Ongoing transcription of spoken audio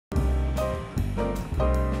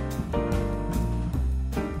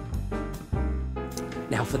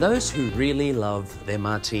for those who really love their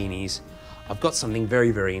martinis, I've got something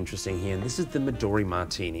very, very interesting here, and this is the Midori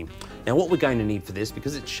Martini. Now what we're going to need for this,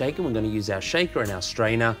 because it's shaken, we're going to use our shaker and our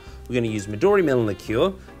strainer. We're going to use Midori melon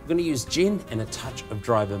liqueur, we're going to use gin and a touch of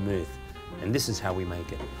dry vermouth. And this is how we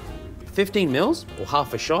make it. 15 mils, or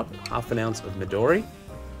half a shot, half an ounce of Midori.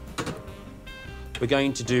 We're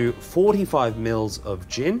going to do 45 mils of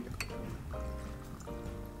gin.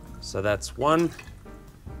 So that's 1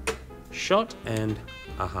 shot and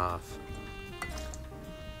a half.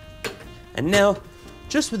 And now,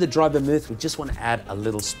 just with the dry vermouth, we just want to add a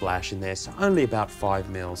little splash in there, so only about 5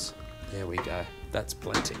 mils. There we go, that's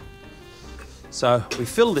plenty. So we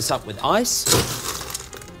fill this up with ice.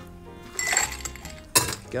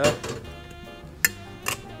 Go.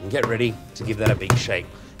 And get ready to give that a big shake.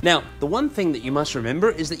 Now, the one thing that you must remember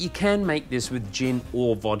is that you can make this with gin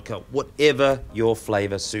or vodka, whatever your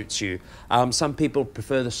flavor suits you. Some people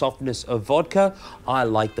prefer the softness of vodka. I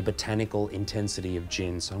like the botanical intensity of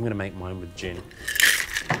gin, so I'm gonna make mine with gin.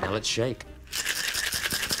 Now let's shake.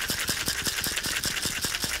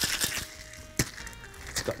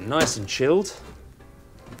 It's got nice and chilled.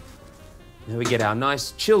 Now we get our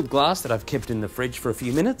nice chilled glass that I've kept in the fridge for a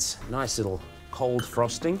few minutes. Nice little cold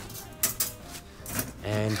frosting.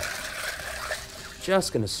 And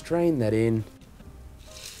just going to strain that in.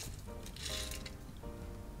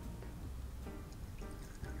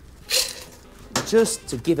 Just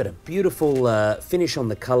to give it a beautiful finish on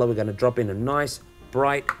the color, we're going to drop in a nice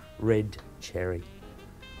bright red cherry.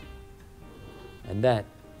 And that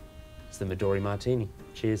is the Midori Martini.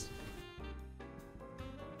 Cheers.